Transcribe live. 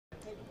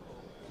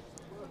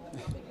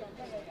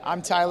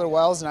I'm Tyler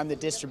Wells, and I'm the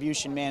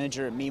distribution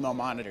manager at Mimo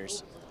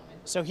Monitors.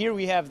 So here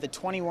we have the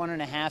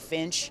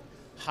 21.5-inch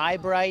high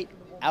bright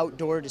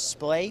outdoor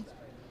display.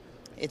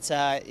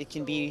 It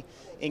can be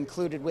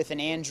included with an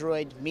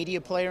Android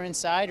media player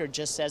inside, or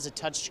just as a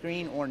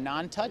touchscreen or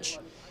non-touch.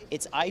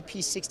 It's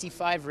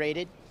IP65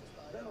 rated.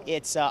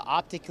 It's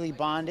optically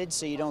bonded,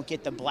 so you don't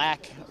get the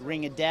black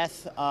ring of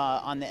death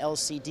on the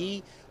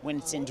LCD when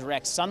it's in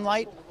direct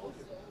sunlight.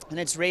 And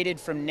it's rated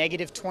from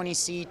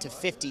 -20C to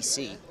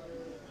 50C.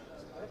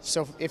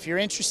 So if you're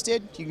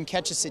interested, you can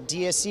catch us at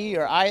DSE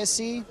or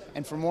ISE,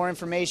 and for more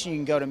information, you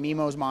can go to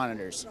Mimo's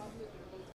Monitors.